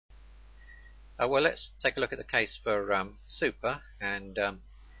Well, let's take a look at the case for super, and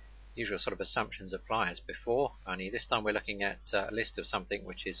usual sort of assumptions apply as before, only this time we're looking at a list of something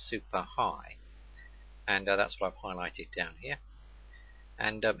which is super high, and that's what I've highlighted down here.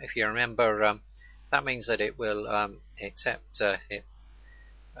 And if you remember, that means that it will accept it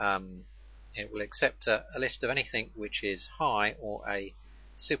will accept a list of anything which is high or a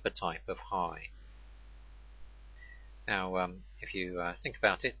super type of high. Now, if you think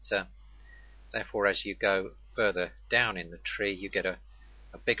about it, therefore, as you go further down in the tree, you get a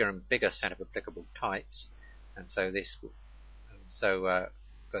bigger and bigger set of applicable types, and so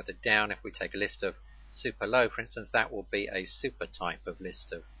further down, if we take a list of super low, for instance, that will be a super type of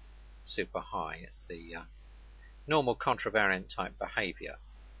list of super high. It's the normal contravariant type behavior.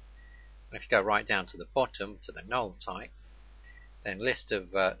 And if you go right down to the bottom to the null type, then list of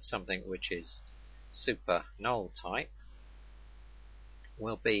something which is super null type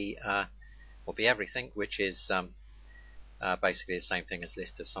will be everything which is basically the same thing as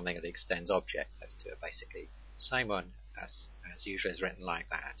list of something that extends object. Those two are basically the same one as usually is written like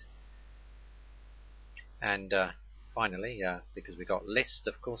that. And finally, because we got list,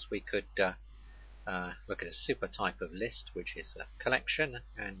 of course, we could look at a super type of list, which is a collection,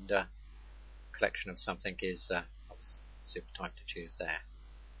 and collection of something is super type to choose there.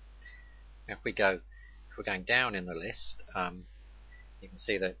 Now, if we're going down in the list, you can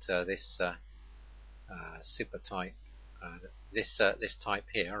see that this super type, this type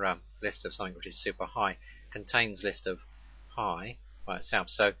here, list of something which is super high, contains list of high by itself.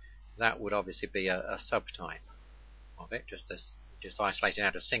 So that would obviously be a subtype of it, just isolating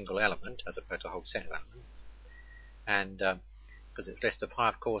out a single element as opposed to a whole set of elements. And because it's list of high,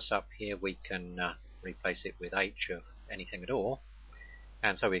 of course, up here we can replace it with H of anything at all,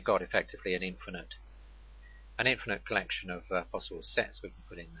 and so we've got effectively an infinite collection of possible sets we can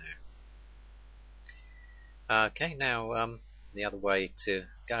put in there. Okay, now the other way to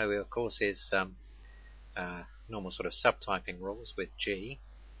go, of course, is normal sort of subtyping rules with G,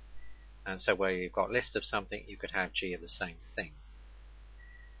 and so where you've got list of something, you could have G of the same thing.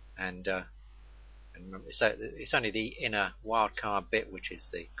 And remember, so it's only the inner wildcard bit which is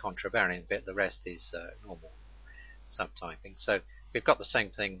the contravariant bit, the rest is normal subtyping. So we've got the same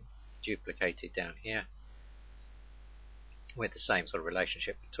thing duplicated down here with the same sort of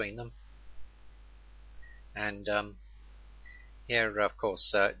relationship between them. And here, of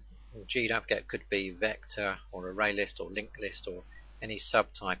course, G, don't forget, could be vector or array list or linked list or any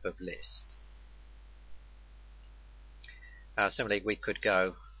subtype of list. Similarly, we could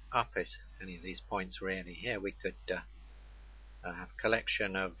go up at any of these points really. Here we could have a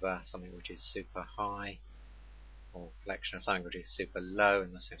collection of something which is super high, or a collection of something which is super low,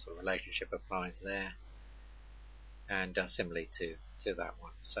 and the same sort of relationship applies there. And similarly to that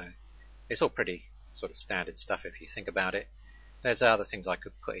one. So it's all pretty sort of standard stuff if you think about it. There's other things I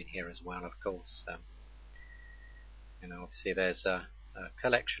could put in here as well, of course. Obviously there's a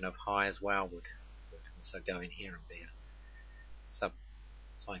collection of high as well would also go in here and be a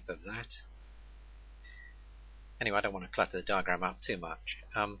subtype of that. Anyway, I don't want to clutter the diagram up too much.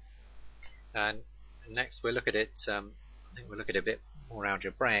 And next we'll look at it. I think we'll look at it a bit more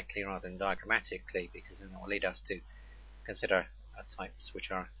algebraically rather than diagrammatically, because then it will lead us to consider types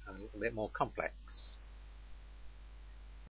which are a little bit more complex.